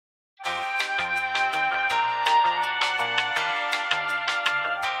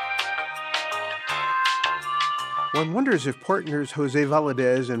One wonders if partners Jose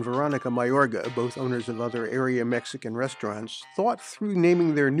Valadez and Veronica Mayorga, both owners of other area Mexican restaurants, thought through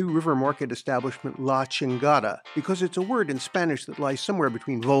naming their new river market establishment La Chingada, because it's a word in Spanish that lies somewhere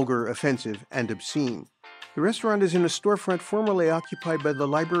between vulgar, offensive, and obscene. The restaurant is in a storefront formerly occupied by the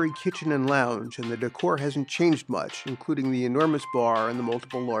library kitchen and lounge, and the decor hasn't changed much, including the enormous bar and the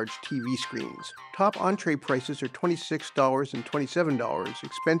multiple large TV screens. Top entree prices are $26 and $27,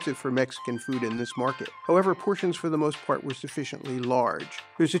 expensive for Mexican food in this market. However, portions for the most part were sufficiently large.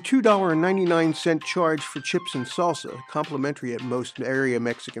 There's a $2.99 charge for chips and salsa, complimentary at most area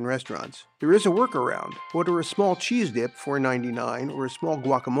Mexican restaurants. There is a workaround. Order a small cheese dip, $4.99, or a small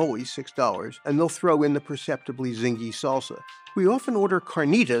guacamole, $6, and they'll throw in the perceptibly zingy salsa. We often order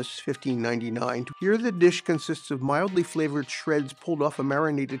carnitas, $15.99. Here the dish consists of mildly flavored shreds pulled off a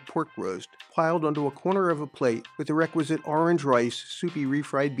marinated pork roast, piled onto a corner of a plate with the requisite orange rice, soupy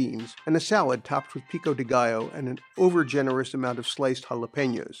refried beans, and a salad topped with pico de gallo and an over-generous amount of sliced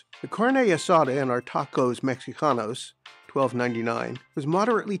jalapenos. The carne asada in our tacos mexicanos, $12.99, was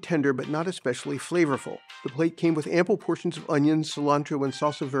moderately tender but not especially flavorful. The plate came with ample portions of onions, cilantro, and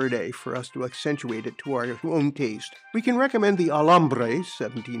salsa verde for us to accentuate it to our own taste. We can recommend the alambre,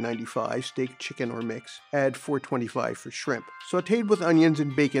 $17.95, steak, chicken, or mix. Add $4.25 for shrimp. Sautéed with onions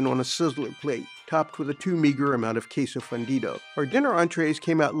and bacon on a sizzler plate, topped with a too meager amount of queso fundido. Our dinner entrees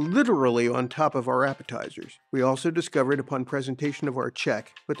came out literally on top of our appetizers. We also discovered upon presentation of our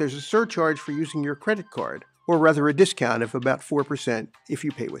check that there's a surcharge for using your credit card, or rather a discount of about 4% if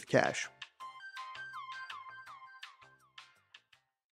you pay with cash.